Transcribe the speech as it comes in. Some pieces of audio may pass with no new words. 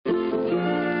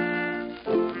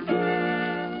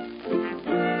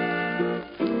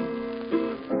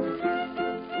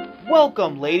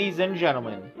Welcome, ladies and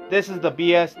gentlemen. This is the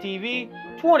BSTV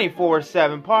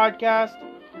 24/7 podcast.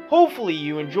 Hopefully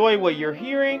you enjoy what you're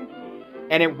hearing,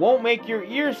 and it won't make your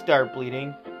ears start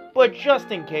bleeding, but just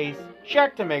in case,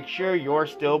 check to make sure you're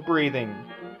still breathing.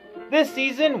 This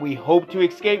season, we hope to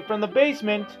escape from the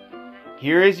basement.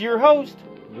 Here is your host,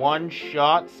 One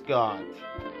Shot Scott.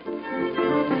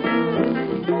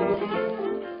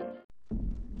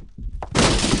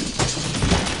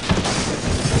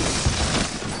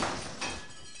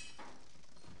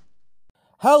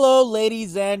 Hello,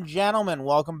 ladies and gentlemen.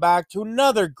 Welcome back to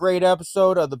another great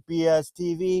episode of the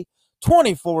BSTV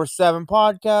 24/7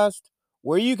 podcast,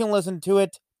 where you can listen to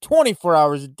it 24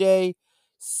 hours a day,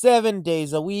 7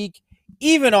 days a week,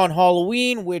 even on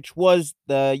Halloween, which was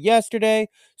yesterday.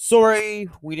 Sorry,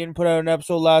 we didn't put out an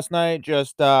episode last night.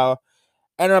 Just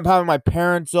ended up having my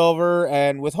parents over,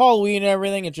 and with Halloween and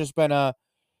everything, it's just been a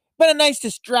nice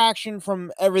distraction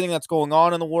from everything that's going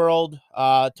on in the world.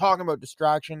 Talking about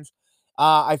distractions.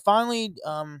 I finally,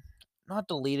 not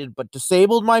deleted, but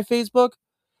disabled my Facebook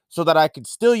so that I could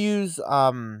still use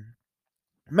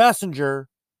Messenger,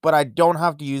 but I don't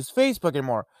have to use Facebook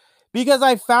anymore. Because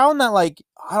I found that,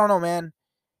 I don't know, man,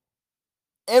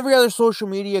 every other social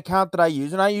media account that I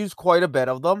use, and I use quite a bit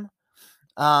of them,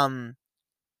 Facebook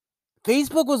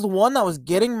was the one that was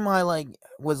getting my,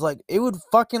 it would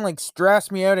fucking, stress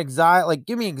me out,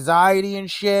 give me anxiety and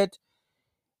shit.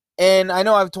 And I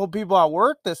know I've told people at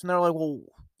work this, and they're like, well,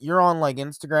 you're on,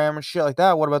 Instagram and shit like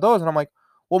that. What about those? And I'm like,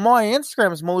 well, my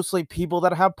Instagram is mostly people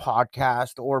that have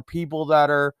podcasts or people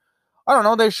that are, I don't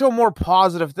know, they show more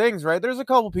positive things, right? There's a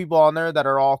couple people on there that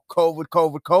are all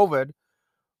COVID.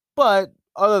 But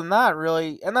other than that,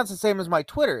 really, and that's the same as my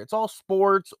Twitter. It's all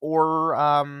sports or,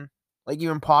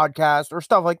 even podcasts or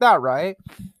stuff like that, right?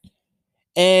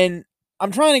 And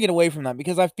I'm trying to get away from that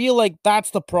because I feel like that's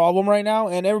the problem right now.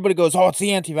 And everybody goes, oh, it's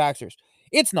the anti-vaxxers.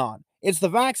 It's not. It's the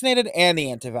vaccinated and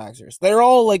the anti-vaxxers. They're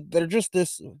all they're just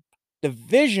this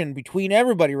division between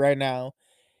everybody right now.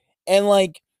 And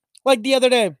like the other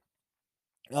day,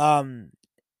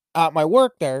 at my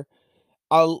work there,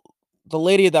 the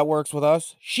lady that works with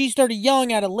us, she started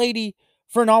yelling at a lady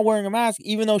for not wearing a mask,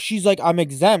 even though she's like, I'm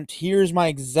exempt. Here's my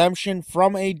exemption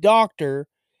from a doctor.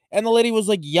 And the lady was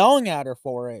yelling at her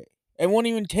for it and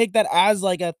wouldn't even take that as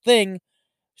a thing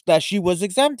that she was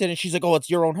exempted. And she's like, oh,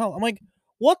 it's your own health. I'm like,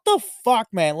 what the fuck,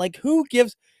 man? Who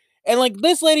gives? And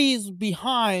this lady's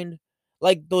behind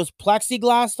those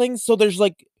plexiglass things. So there's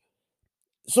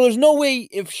no way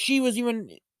if she was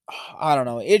even, I don't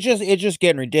know. It's just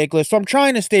getting ridiculous. So I'm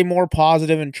trying to stay more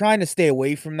positive and trying to stay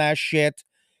away from that shit.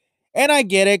 And I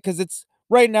get it because it's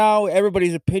right now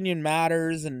everybody's opinion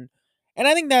matters, and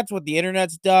I think that's what the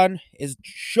internet's done, is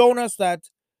shown us that.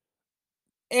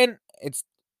 And it's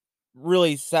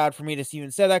really sad for me to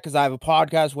even say that because I have a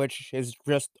podcast which is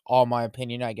just all my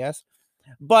opinion, I guess.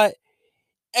 But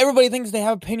everybody thinks they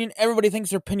have opinion. Everybody thinks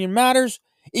their opinion matters.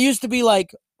 It used to be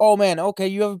like, oh man, okay,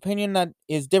 you have an opinion that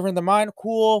is different than mine.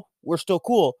 Cool, we're still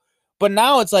cool. But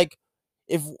now it's like,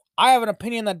 if I have an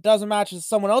opinion that doesn't match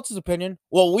someone else's opinion,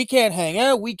 well, we can't hang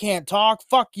out, we can't talk,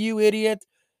 fuck you, idiot,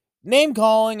 name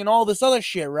calling and all this other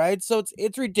shit, right? So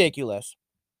it's ridiculous.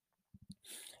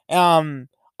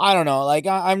 I don't know,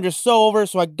 I'm just so over,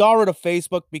 so I got rid of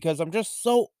Facebook because I'm just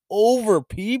so over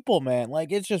people, man.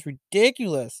 It's just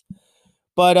ridiculous.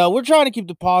 But we're trying to keep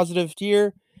the positive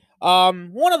here.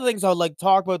 One of the things I would like to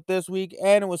talk about this week,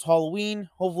 and it was Halloween.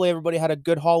 Hopefully everybody had a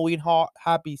good Halloween,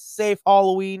 happy, safe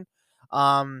Halloween.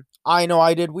 I know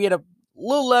I did. We had a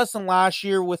little less than last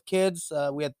year with kids.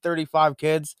 We had 35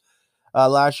 kids.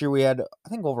 Last year we had, I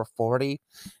think, over 40.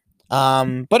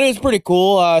 But it was pretty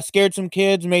cool. Scared some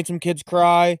kids, made some kids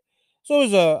cry. So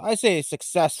it was a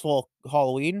successful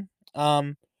Halloween.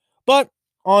 But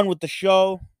on with the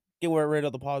show. Get rid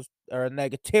of the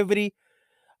negativity.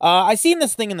 I seen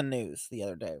this thing in the news the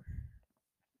other day,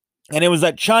 and it was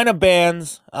that China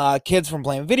bans kids from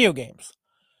playing video games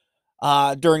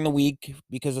during the week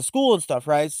because of school and stuff,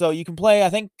 right? So you can play, I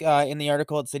think in the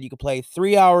article it said you could play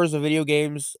 3 hours of video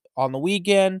games on the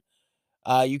weekend.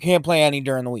 You can't play any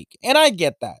during the week. And I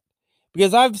get that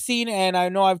because I've seen, and I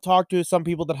know I've talked to some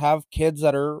people that have kids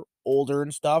that are older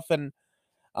and stuff, and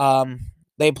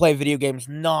they play video games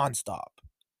nonstop.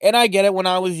 And I get it. When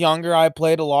I was younger, I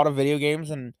played a lot of video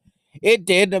games, and it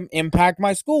did impact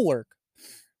my schoolwork.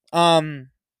 But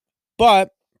my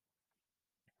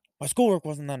schoolwork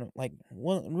wasn't that,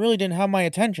 really didn't have my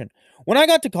attention. When I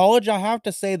got to college, I have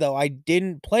to say, though, I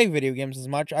didn't play video games as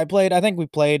much. I think we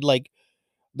played,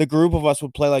 the group of us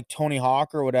would play, Tony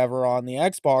Hawk or whatever on the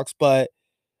Xbox, but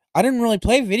I didn't really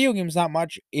play video games that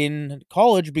much in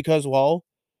college because, well,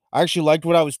 I actually liked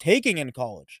what I was taking in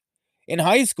college. in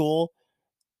high school,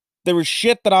 there was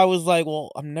shit that I was like,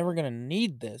 well, I'm never gonna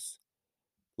need this.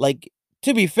 Like,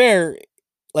 to be fair,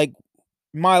 like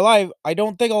my life, I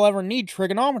don't think I'll ever need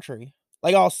trigonometry.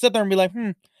 Like, I'll sit there and be like,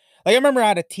 Like, I remember I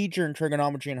had a teacher in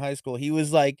trigonometry in high school. He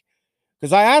was like,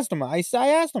 because I asked him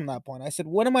that point. I said,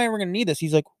 when am I ever gonna need this?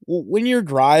 He's like, well, when you're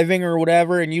driving or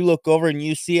whatever, and you look over and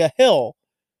you see a hill,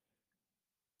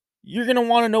 you're gonna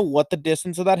want to know what the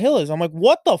distance of that hill is. I'm like,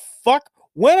 what the fuck?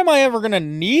 When am I ever gonna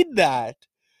need that?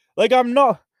 Like, I don't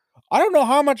know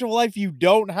how much of a life you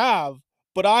don't have,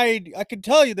 but I can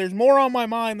tell you there's more on my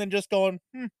mind than just going,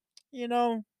 you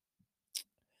know,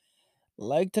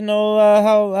 like to know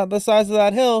how the size of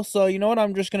that hill. So you know what?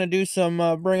 I'm just gonna do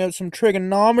some bring out some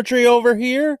trigonometry over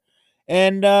here,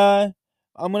 and I'm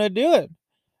gonna do it.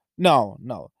 No,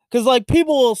 no. Cause like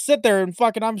people will sit there and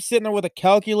fucking I'm sitting there with a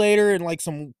calculator and like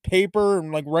some paper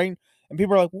and like writing and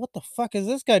people are like, what the fuck is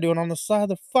this guy doing on the side of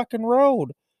the fucking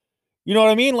road? You know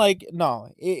what I mean? Like, no,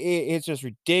 it's just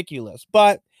ridiculous.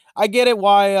 But I get it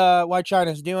why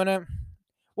China's doing it.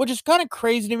 Which is kind of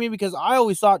crazy to me because I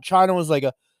always thought China was like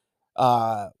a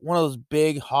one of those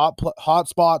big hot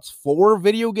spots for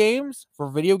video games, for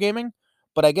video gaming.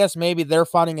 But I guess maybe they're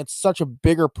finding it's such a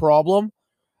bigger problem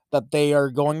that they are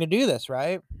going to do this,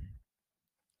 right?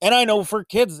 And I know for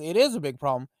kids it is a big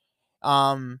problem.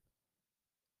 Um,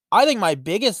 I think my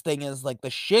biggest thing is like the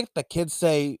shit the kids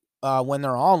say when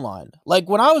they're online. Like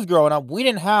when I was growing up, we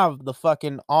didn't have the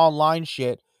fucking online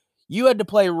shit. You had to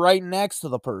play right next to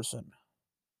the person,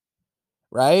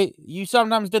 right? You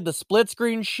sometimes did the split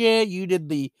screen shit. You did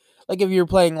the like if you were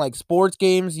playing like sports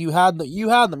games, you had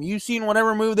them. You seen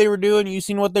whatever move they were doing. You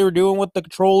seen what they were doing with the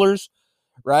controllers,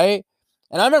 right?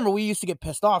 And I remember we used to get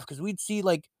pissed off because we'd see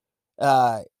like,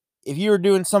 uh, if you were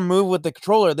doing some move with the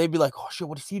controller, they'd be like, "Oh shit,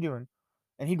 what is he doing?"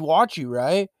 And he'd watch you,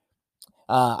 right?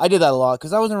 I did that a lot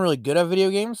because I wasn't really good at video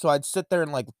games, so I'd sit there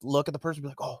and like look at the person, and be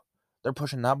like, "Oh, they're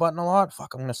pushing that button a lot.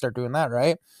 Fuck, I'm gonna start doing that,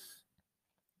 right?"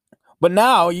 But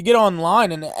now you get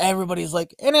online and everybody's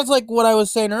like, and it's like what I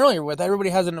was saying earlier with everybody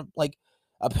has an like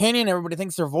opinion, everybody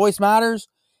thinks their voice matters,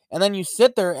 and then you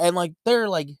sit there and like they're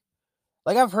like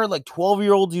I've heard like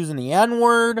 12-year-olds using the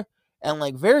N-word and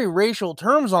like very racial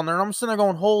terms on there. And I'm sitting there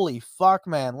going, holy fuck,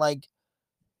 man. Like,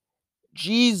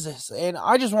 Jesus. And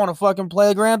I just want to fucking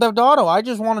play Grand Theft Auto. I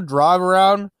just want to drive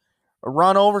around,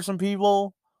 run over some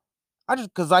people.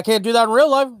 Because I can't do that in real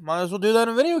life. Might as well do that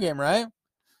in a video game, right?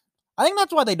 I think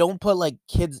that's why they don't put like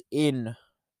kids in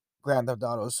Grand Theft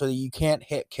Auto so that you can't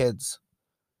hit kids.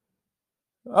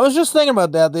 I was just thinking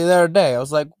about that the other day. I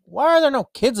was like, why are there no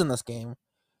kids in this game?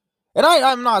 And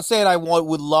I'm not saying I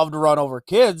would love to run over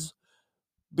kids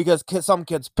because some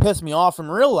kids piss me off in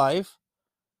real life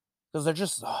because they're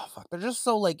just they're just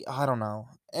so like I don't know.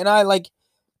 And I like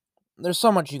there's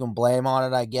so much you can blame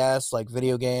on it, I guess, like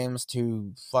video games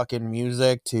to fucking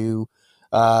music to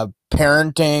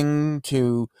parenting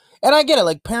to and I get it,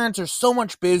 like parents are so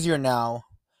much busier now.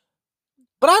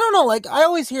 But I don't know, like I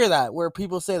always hear that where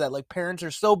people say that like parents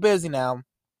are so busy now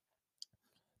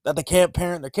that they can't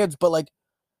parent their kids, but like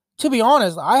to be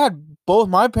honest, I had both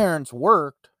my parents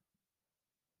worked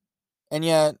and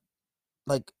yet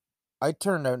like I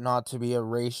turned out not to be a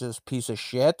racist piece of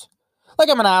shit. Like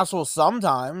I'm an asshole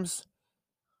sometimes,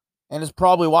 and it's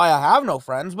probably why I have no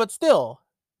friends. But still,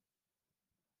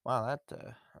 wow, that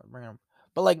bring up.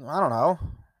 But like I don't know,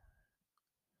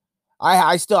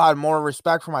 I still had more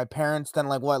respect for my parents than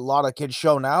like what a lot of kids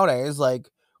show nowadays. Like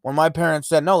when my parents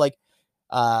said no, like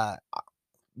uh,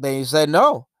 they said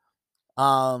no.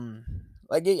 Um,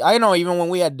 like I know even when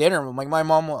we had dinner, like my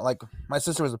mom, like my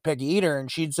sister was a picky eater,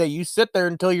 and she'd say, "You sit there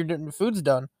until your food's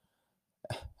done,"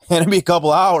 and it'd be a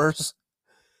couple hours.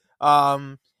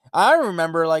 Um, I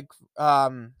remember like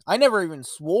I never even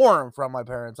swore in front of my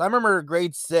parents. I remember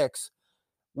grade 6,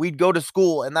 we'd go to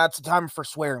school and that's the time for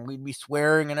swearing. We'd be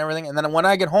swearing and everything. And then when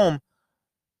I get home,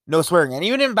 no swearing. And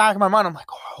even in the back of my mind, I'm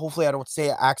like, oh, hopefully I don't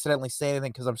accidentally say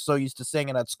anything because I'm so used to saying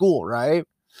it at school, right?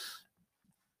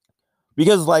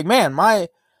 Because like, man, I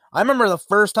remember the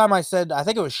first time I said, I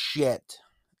think it was shit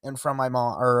in front of my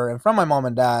mom or in front of my mom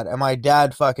and dad, and my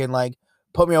dad fucking like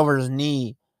put me over his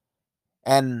knee.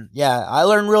 And yeah, I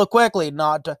learned real quickly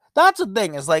not to. That's the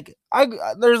thing is like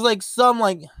there's like some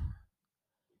like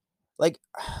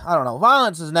I don't know,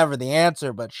 violence is never the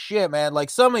answer, but shit, man, like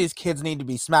some of these kids need to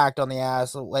be smacked on the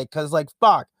ass, like because like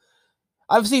fuck,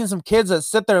 I've seen some kids that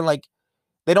sit there and like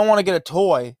they don't want to get a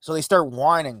toy, so they start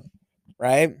whining,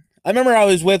 right? I remember I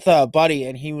was with a buddy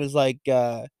and he was like,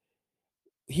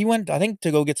 he went I think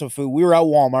to go get some food. We were at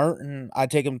Walmart and I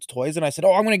take him to toys and I said,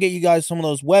 oh, I'm gonna get you guys some of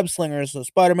those web slingers, the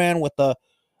Spider-Man with the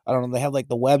I don't know, they have like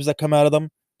the webs that come out of them.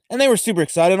 And they were super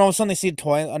excited. And all of a sudden they see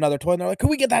another toy, and they're like, "Can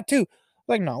we get that too?" I'm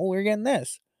like, "No, we're getting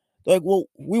this." They're like, "Well,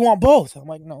 we want both." I'm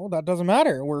like, "No, that doesn't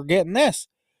matter. We're getting this."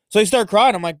 So they start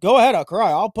crying. I'm like, "Go ahead, I'll cry.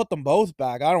 I'll put them both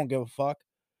back. I don't give a fuck.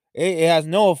 It has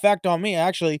no effect on me.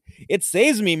 Actually, it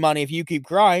saves me money if you keep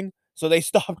crying." So they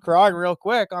stopped crying real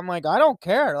quick. I'm like, "I don't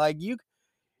care. Like you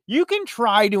can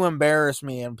try to embarrass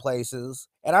me in places,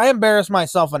 and I embarrass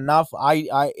myself enough.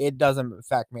 I it doesn't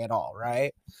affect me at all,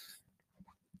 right?"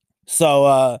 So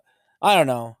I don't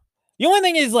know. The only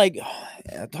thing is like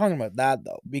talking about that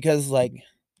though, because like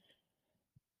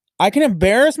I can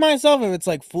embarrass myself if it's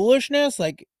like foolishness.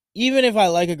 Like even if I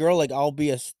like a girl, like I'll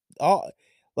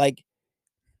like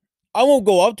I won't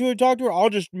go up to her, talk to her. I'll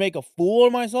just make a fool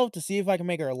of myself to see if I can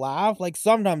make her laugh. Like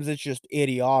sometimes it's just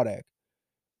idiotic.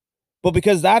 But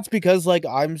because like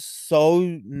I'm so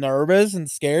nervous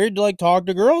and scared to like talk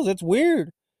to girls, it's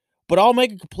weird. But I'll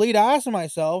make a complete ass of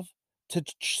myself to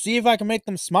see if I can make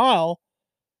them smile.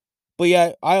 But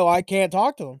yet I can't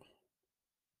talk to them,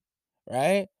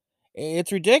 right?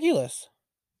 It's ridiculous.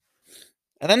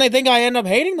 And then they think I end up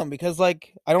hating them because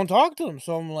like I don't talk to them.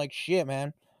 So I'm like, shit,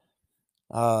 man.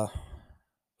 Uh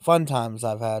Fun times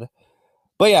I've had.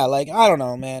 But yeah, like I don't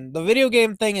know, man. The video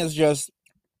game thing is just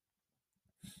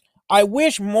I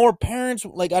wish more parents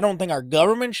like I don't think our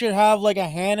government should have like a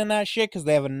hand in that shit cuz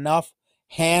they have enough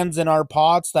hands in our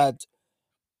pots that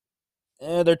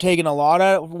they're taking a lot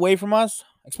away from us,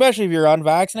 especially if you're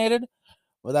unvaccinated.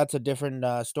 Well, that's a different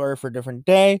story for a different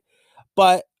day.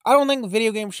 But I don't think the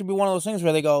video game should be one of those things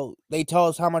where they tell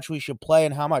us how much we should play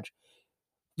and how much.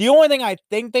 The only thing I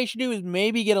think they should do is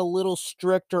maybe get a little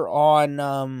stricter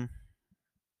on,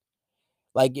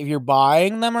 like if you're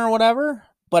buying them or whatever.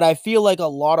 But I feel like a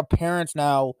lot of parents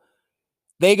now,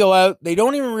 they go out, they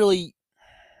don't even really,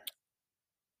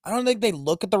 I don't think they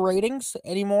look at the ratings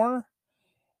anymore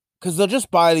because they'll just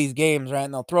buy these games, right?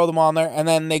 And they'll throw them on there and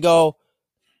then they'll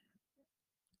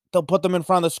put them in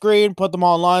front of the screen, put them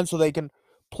online so they can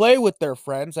play with their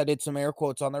friends. I did some air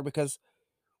quotes on there because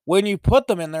when you put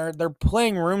them in there, they're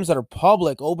playing rooms that are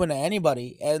public, open to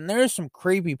anybody, and there's some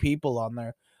creepy people on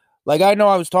there. Like I know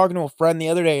I was talking to a friend the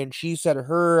other day, and she said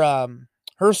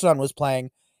her son was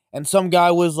playing, and some guy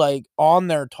was like on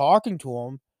there talking to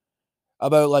him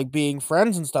about like being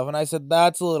friends and stuff, and I said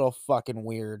that's a little fucking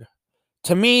weird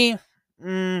to me.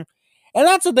 And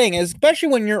that's the thing, especially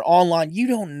when you're online, you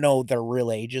don't know their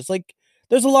real ages. Like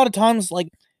there's a lot of times, like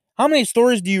how many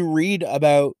stories do you read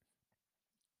about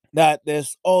that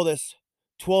this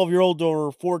 12-year-old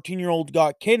or 14-year-old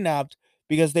got kidnapped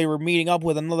because they were meeting up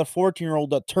with another 14-year-old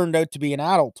that turned out to be an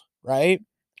adult, right?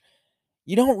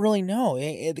 You don't really know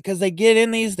because they get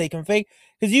in these, they can fake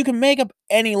because you can make up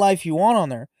any life you want on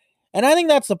there. And I think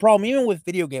that's the problem, even with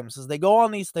video games, is they go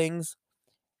on these things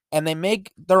and they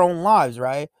make their own lives,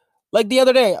 right? Like the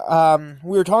other day,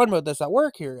 we were talking about this at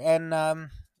work here, and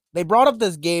they brought up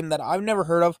this game that I've never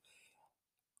heard of.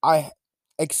 I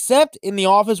except in The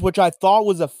Office, which I thought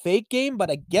was a fake game, but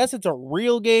I guess it's a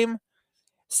real game.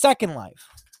 Second Life,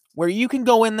 where you can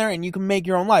go in there and you can make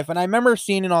your own life. And I remember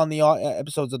seeing it on the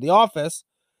episodes of The Office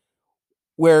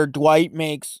where Dwight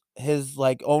makes his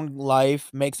like own life,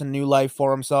 makes a new life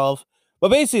for himself, but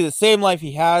basically the same life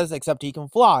he has, except he can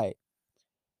fly.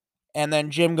 And then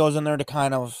Jim goes in there to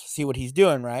kind of see what he's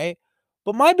doing, right?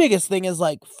 But my biggest thing is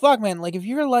like, fuck, man, like if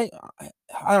you're like,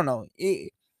 I don't know,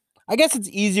 I guess it's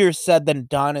easier said than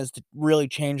done is to really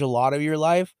change a lot of your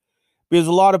life because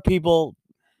a lot of people,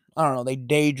 I don't know, they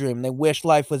daydream, they wish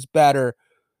life was better.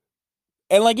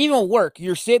 And like even work,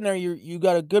 you're sitting there, you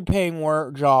got a good paying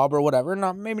work job or whatever,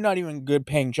 not maybe not even a good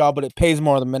paying job, but it pays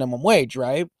more than minimum wage,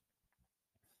 right?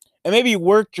 And maybe you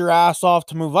worked your ass off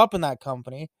to move up in that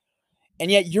company, and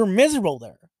yet you're miserable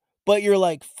there. But you're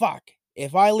like, fuck,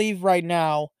 if I leave right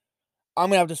now, I'm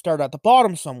gonna have to start at the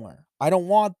bottom somewhere. I don't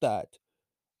want that.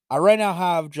 I right now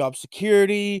have job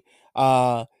security.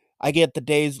 Uh, I get the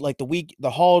days like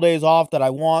the holidays off that I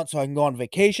want, so I can go on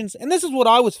vacations. And this is what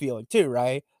I was feeling too,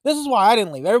 right? This is why I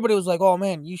didn't leave. Everybody was like, "Oh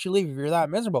man, you should leave if you're that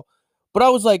miserable." But I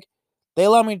was like, they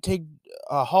allow me to take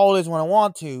holidays when I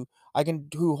want to. I can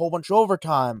do a whole bunch of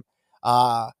overtime.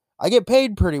 Uh, I get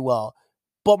paid pretty well.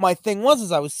 But my thing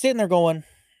is I was sitting there going,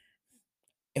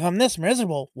 if I'm this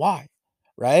miserable, why?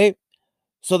 Right?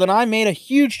 So then I made a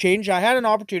huge change. I had an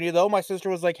opportunity though. My sister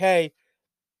was like, "Hey,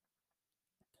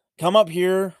 come up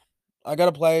here. I got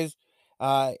a place.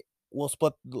 Uh, we'll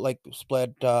split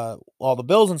all the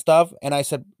bills and stuff." And I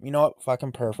said, you know what,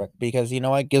 fucking perfect because you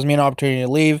know what, it gives me an opportunity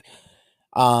to leave.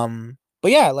 But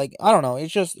yeah, like I don't know,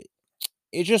 it's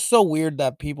just so weird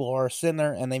that people are sitting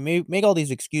there and they make all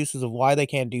these excuses of why they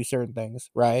can't do certain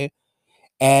things, right?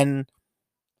 And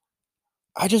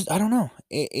I don't know.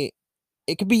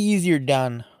 It could be easier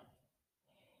done.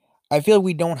 I feel like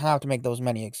we don't have to make those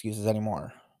many excuses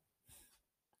anymore.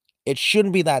 It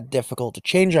shouldn't be that difficult to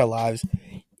change our lives,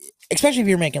 especially if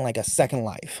you're making like a second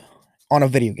life on a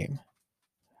video game,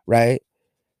 right?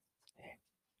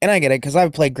 And I get it because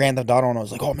I've played Grand Theft Auto and I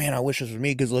was like, oh man, I wish this was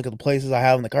me because look at the places I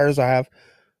have and the cars I have.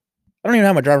 I don't even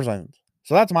have my driver's license.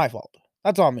 So that's my fault.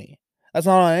 That's on me. That's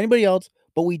not on anybody else.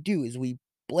 But we do is we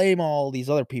blame all these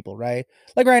other people, right?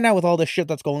 Like right now with all this shit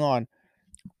that's going on,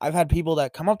 I've had people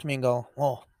that come up to me and go,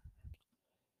 well,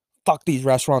 fuck these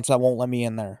restaurants that won't let me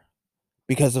in there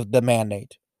because of the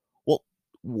mandate. Well,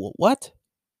 what?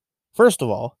 First of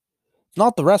all, it's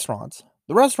not the restaurants.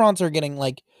 The restaurants are getting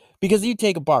like, because you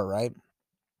take a bar, right?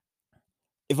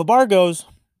 If a bar goes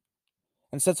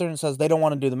and sits there and says they don't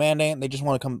want to do the mandate, they just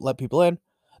want to come let people in, and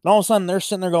all of a sudden they're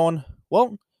sitting there going,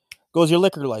 well, goes your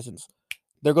liquor license.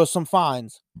 There goes some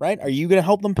fines, right? Are you going to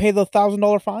help them pay the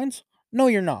 $1,000 fines? No,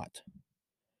 you're not.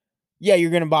 Yeah,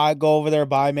 you're going to go over there,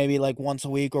 buy maybe like once a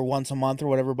week or once a month or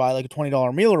whatever, buy like a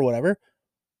 $20 meal or whatever.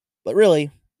 But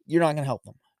really, you're not going to help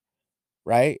them,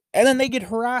 right? And then they get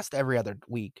harassed every other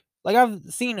week. Like I've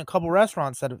seen a couple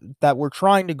restaurants that were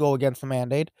trying to go against the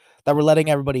mandate, that were letting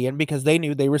everybody in because they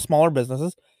knew they were smaller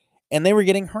businesses, and they were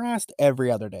getting harassed every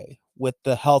other day with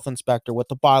the health inspector, with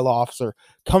the bylaw officer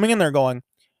coming in there going,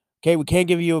 okay, we can't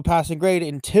give you a passing grade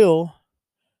until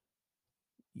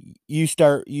you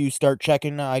start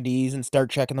checking the IDs and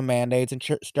start checking the mandates and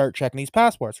start checking these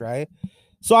passports, right?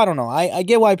 So I don't know. I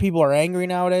get why people are angry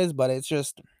nowadays, but it's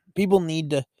just people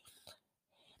need to.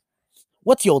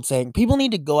 What's the old saying? People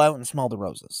need to go out and smell the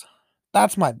roses.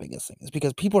 That's my biggest thing. Is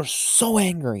because people are so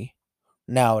angry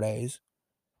nowadays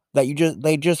that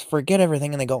they just forget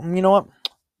everything and they go, you know what?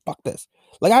 Fuck this.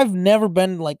 Like I've never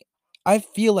been like. I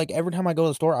feel like every time I go to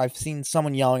the store, I've seen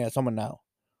someone yelling at someone now,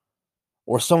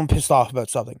 or someone pissed off about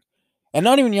something. And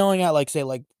not even yelling at, like, say,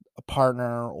 like a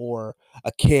partner or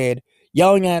a kid,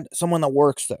 yelling at someone that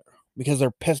works there because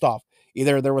they're pissed off.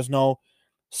 Either there was no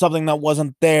something that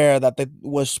wasn't there that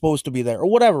was supposed to be there or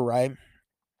whatever, right?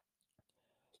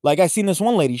 Like I seen this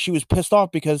one lady, she was pissed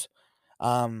off because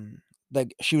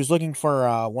like she was looking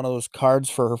for one of those cards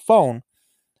for her phone,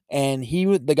 and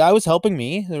the guy was helping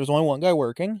me. There was only one guy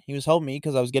working. He was helping me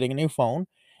because I was getting a new phone,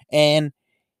 and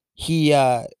she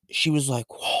was like,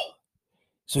 whoa.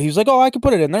 So he was like, "Oh, I could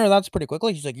put it in there. That's pretty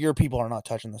quickly." He's like, "Your people are not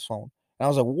touching this phone." And I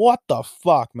was like, "What the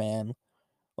fuck, man?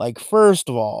 Like, first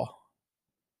of all,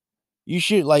 you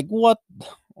should like what?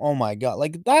 Oh my god!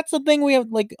 Like that's the thing we have.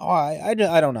 Like, oh, I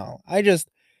don't know. I'm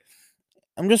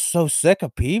just so sick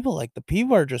of people. Like the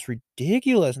people are just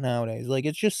ridiculous nowadays. Like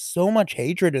it's just so much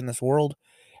hatred in this world,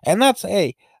 and that's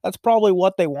probably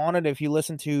what they wanted. If you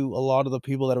listen to a lot of the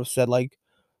people that have said like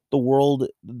the world,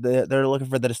 they're looking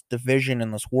for this division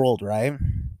in this world, right?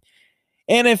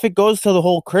 And if it goes to the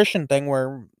whole Christian thing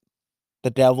where the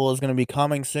devil is going to be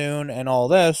coming soon and all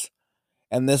this,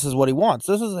 and this is what he wants.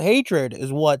 This is hatred,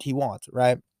 is what he wants,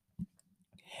 right?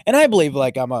 And I believe,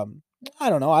 like, I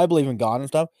don't know, I believe in God and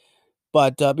stuff.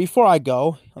 But before I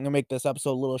go, I'm gonna make this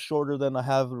episode a little shorter than I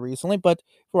have recently. But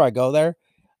before I go there,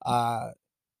 uh,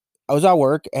 I was at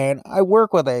work and I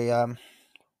work with a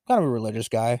kind of a religious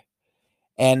guy,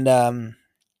 and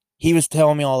he was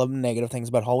telling me all the negative things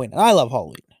about Halloween, and I love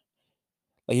Halloween.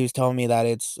 Like he was telling me that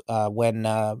it's when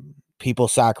people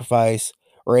sacrifice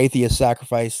or atheists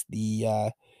sacrifice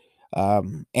the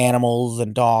animals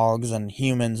and dogs and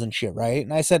humans and shit, right?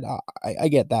 And I said, I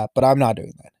get that, but I'm not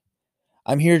doing that.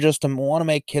 I'm here just to want to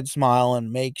make kids smile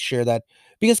and make sure that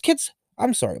because kids,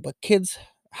 I'm sorry, but kids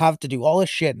have to do all this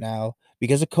shit now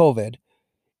because of COVID.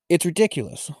 It's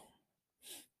ridiculous.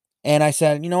 And I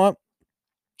said, you know what?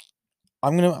 I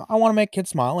want to make kids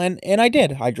smile, and I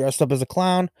did. I dressed up as a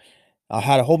clown. I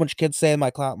had a whole bunch of kids saying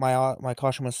my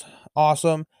costume was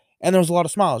awesome, and there was a lot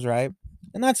of smiles, right?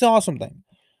 And that's the awesome thing.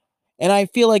 And I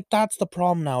feel like that's the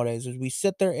problem nowadays is we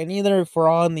sit there and either if we're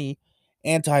on the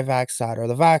anti-vax side or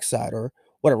the vax side or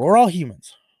whatever, we're all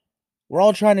humans. We're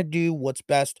all trying to do what's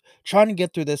best, trying to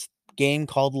get through this game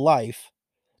called life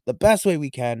the best way we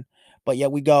can, but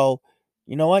yet we go,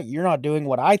 you know what? You're not doing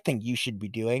what I think you should be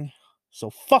doing. So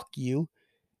fuck you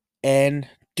and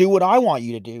do what I want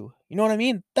you to do. You know what I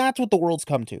mean? That's what the world's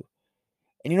come to.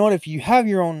 And you know what? If you have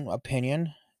your own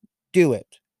opinion, do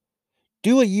it.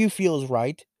 Do what you feel is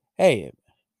right. Hey,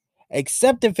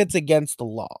 except if it's against the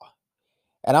law.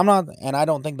 And I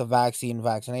don't think the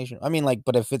vaccination, I mean, like,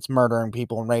 but if it's murdering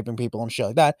people and raping people and shit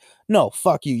like that, no,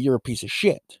 fuck you, you're a piece of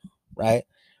shit, right?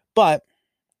 But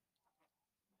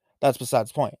that's besides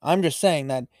the point. I'm just saying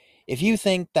that if you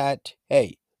think that,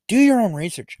 hey, do your own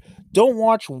research. Don't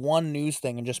watch one news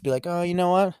thing and just be like, oh, you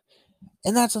know what?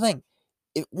 And that's the thing.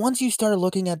 Once you start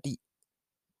looking at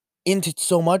into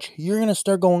so much, you're gonna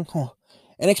start going, huh.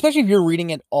 And especially if you're reading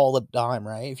it all the time,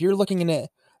 right? If you're looking at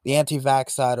the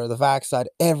anti-vax side or the vax side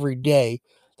every day,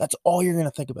 that's all you're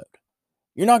gonna think about.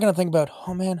 You're not gonna think about,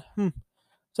 oh man,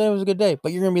 today was a good day,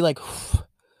 but you're gonna be like,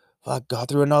 I got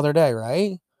through another day,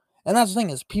 right? And that's the thing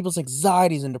is people's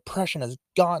anxieties and depression has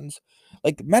gotten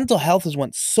like mental health has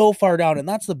went so far down, and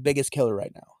that's the biggest killer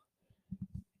right now.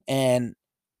 And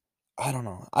I don't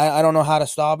know. I don't know how to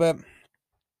stop it,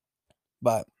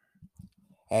 but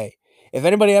hey, if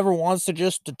anybody ever wants to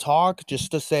just to talk,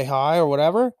 just to say hi or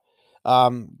whatever,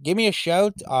 give me a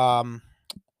shout.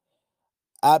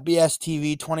 At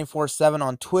BSTV 24/7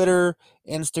 on Twitter,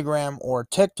 Instagram, or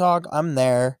TikTok. I'm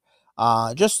there.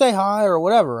 Just say hi or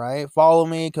whatever, right? Follow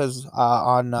me because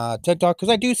on TikTok because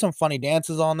I do some funny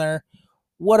dances on there.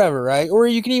 Whatever, right? Or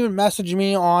you can even message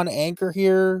me on Anchor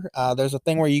here. There's a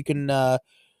thing where you can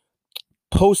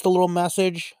post a little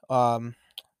message.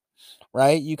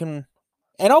 Right? You can,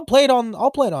 and I'll play it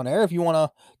on air if you want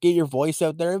to get your voice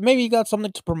out there. Maybe you got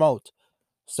something to promote.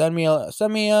 Send me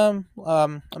a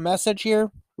message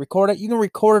here. Record it. You can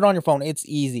record it on your phone. It's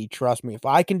easy. Trust me. If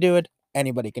I can do it,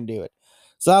 anybody can do it.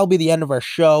 So that'll be the end of our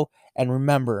show. And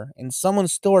remember, in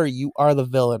someone's story, you are the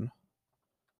villain.